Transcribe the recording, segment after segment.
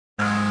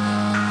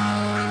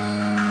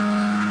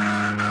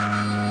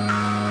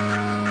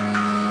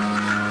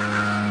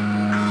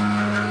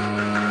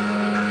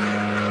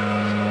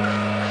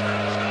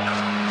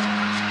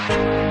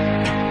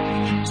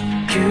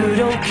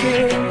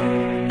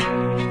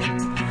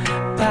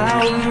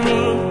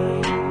me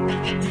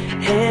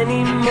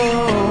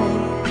anymore.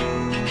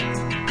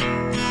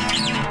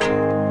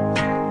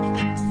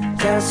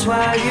 That's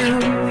why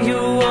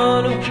you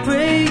wanna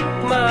break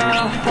my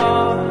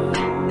heart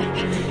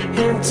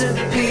into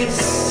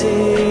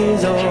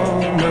pieces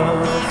on the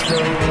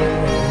floor.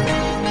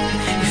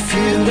 If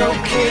you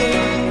don't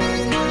care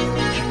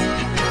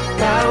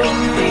about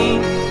me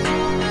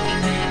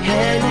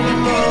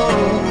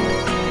anymore,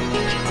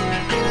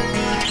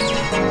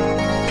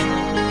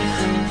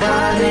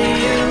 why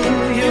do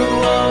you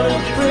wanna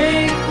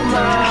break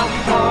my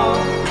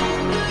heart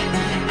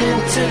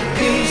into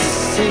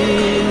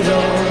pieces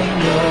on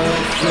the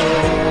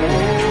floor?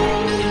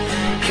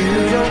 You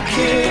don't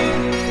care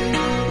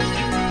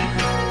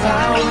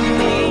about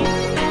me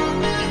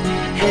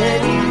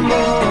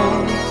anymore.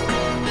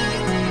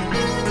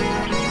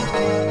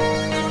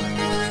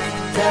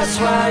 That's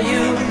why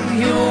you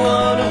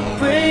wanna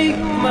break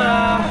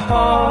my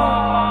heart.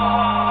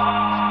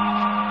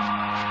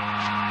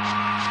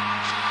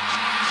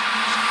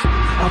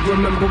 I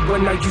remember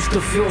when I used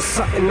to feel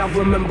something. I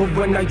remember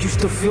when I used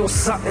to feel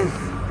something.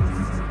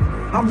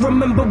 I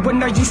remember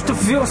when I used to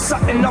feel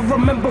something. I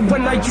remember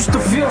when I used to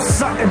feel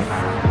something.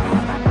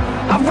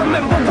 I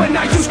remember when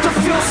I used to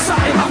feel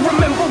something. I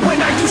remember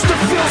when I used to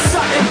feel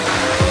something.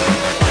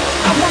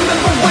 I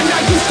remember when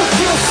I used to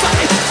feel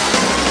something.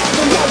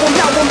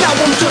 Now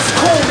I'm just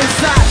cold as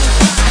that.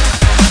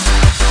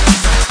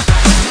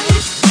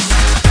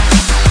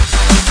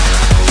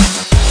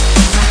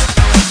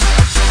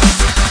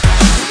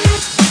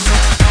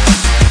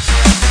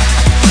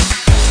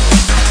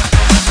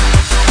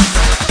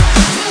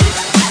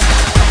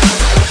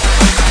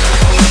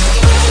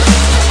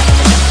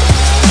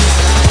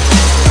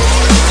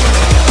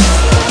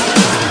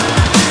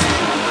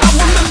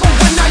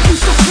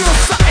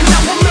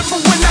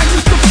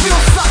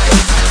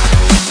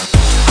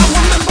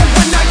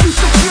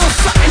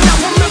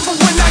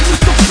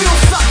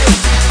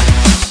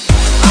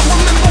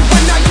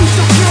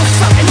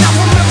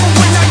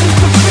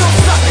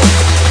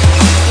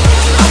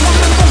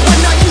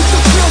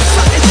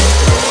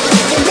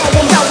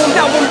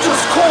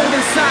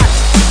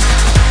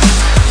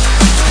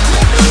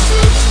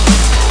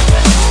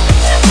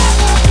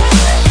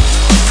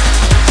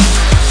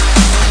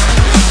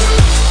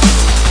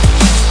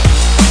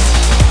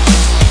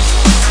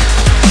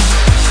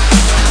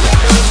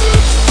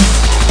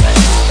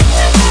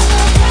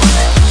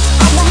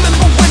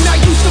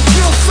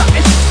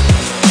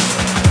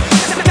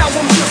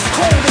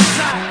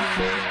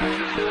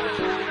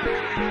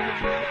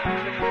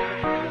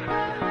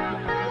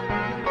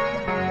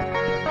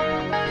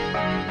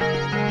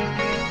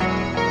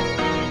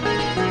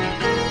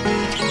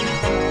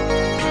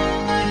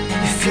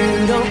 If you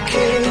don't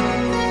care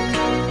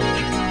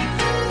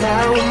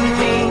about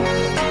me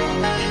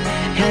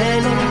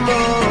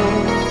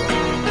anymore,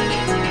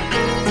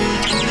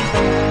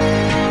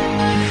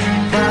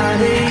 why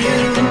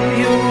do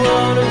you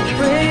wanna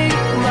break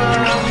my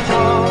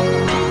heart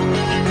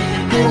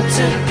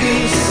into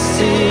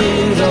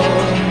pieces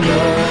on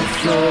the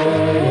floor?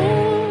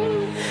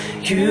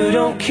 You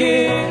don't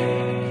care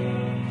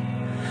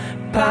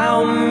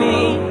about me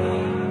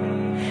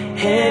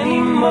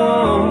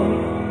anymore.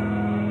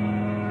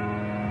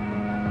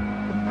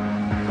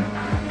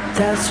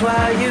 That's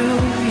why you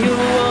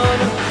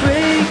wanna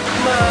break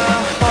my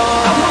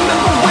heart. I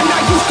remember when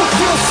I used to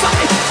feel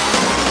something.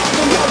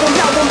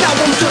 Now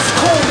I'm just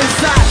cold as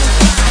that.